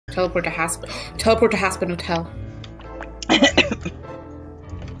Teleport to Haspen. Teleport to Haspen Hotel.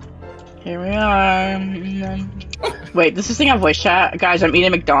 Here we are. Wait, does this thing have voice chat? Guys, I'm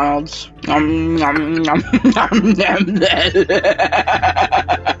eating McDonald's. Nom, nom, nom, nom, nom.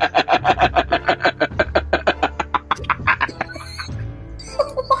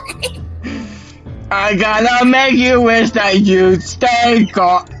 I gotta make you wish that you'd stay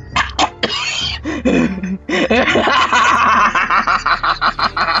gone.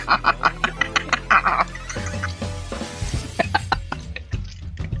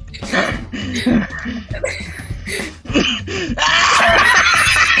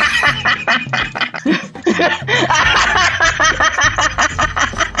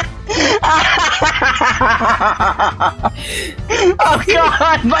 Oh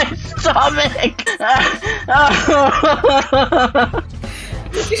god, my stomach!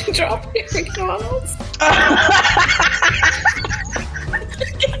 Did you drop your McDonald's?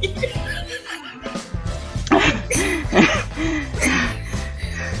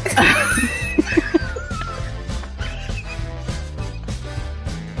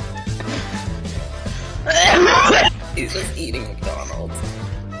 He's just eating McDonald's.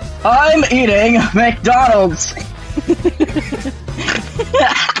 I'm eating McDonald's!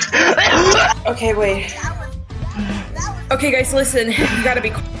 Okay, wait. Okay, guys, listen. You gotta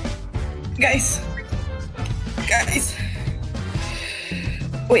be. Guys. Guys.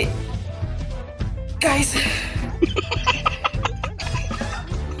 Wait. Guys.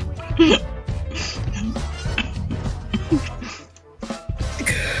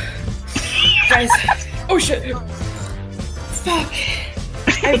 Guys. Oh shit. Fuck.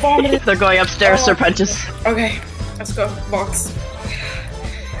 I vomited. They're going upstairs, Sir Prentice. Okay, let's go. Box.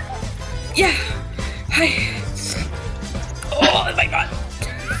 Yeah. Hi. Oh my god.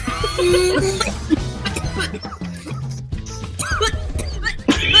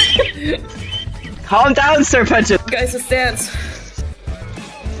 Calm down, Sir Prentice. Guys, let's dance.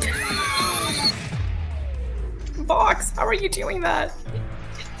 Box, how are you doing that?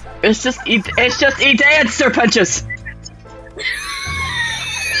 It's just a dance, Sir Prentice.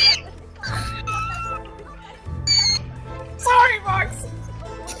 Sorry, Box.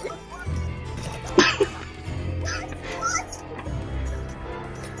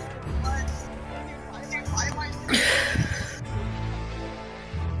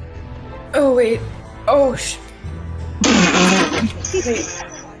 Oh wait. Oh sh. Wait.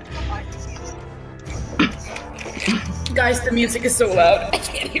 Guys, the music is so loud. I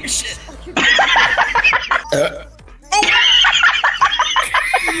can't hear shit.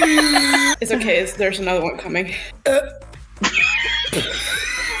 It's okay. There's another one coming.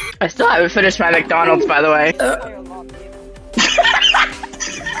 I still haven't finished my McDonald's, by the way.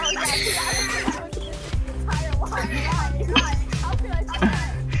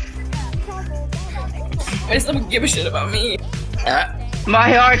 Why does someone give a shit about me?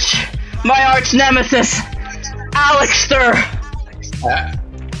 My arch nemesis, Alexter.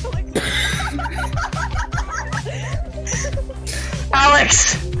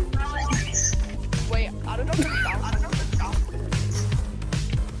 Alex. Wait, I don't know.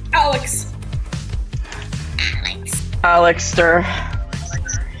 Alex. Alexter.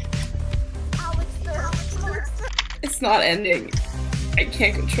 It's not ending. I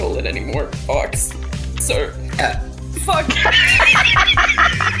can't control it anymore. Fox. Sir. Fuck.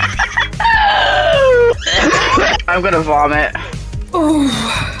 I'm gonna vomit. Ooh.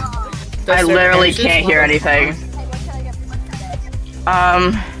 I literally can't hear anything.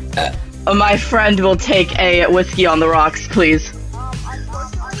 My friend will take a whiskey on the rocks, please.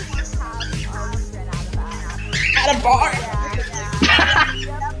 At a bar.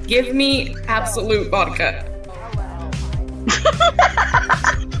 Give me absolute vodka.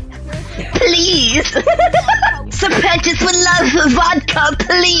 Please! Sir Prentice would love vodka,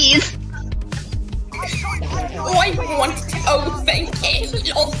 please! Oh, I want to. Oh, thank you. This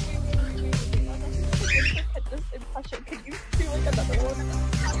impression, could you do like another one?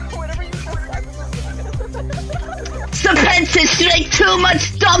 Whatever you said. Sir Prentice drank too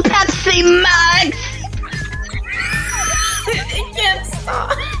much Dom Pepsi Max! I can't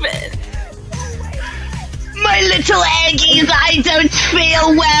stop it. My little Aggies, I don't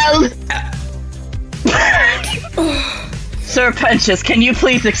feel well! Sir Prentice, can you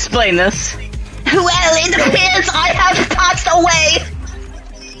please explain this? Well, it appears I have passed away!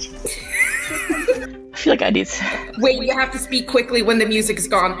 I feel like I need... Wait, you have to speak quickly when the music is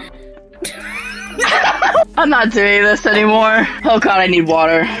gone. I'm not doing this anymore. Oh god, I need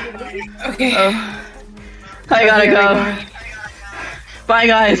water. Okay. Oh. I gotta go. Bye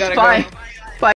guys, bye.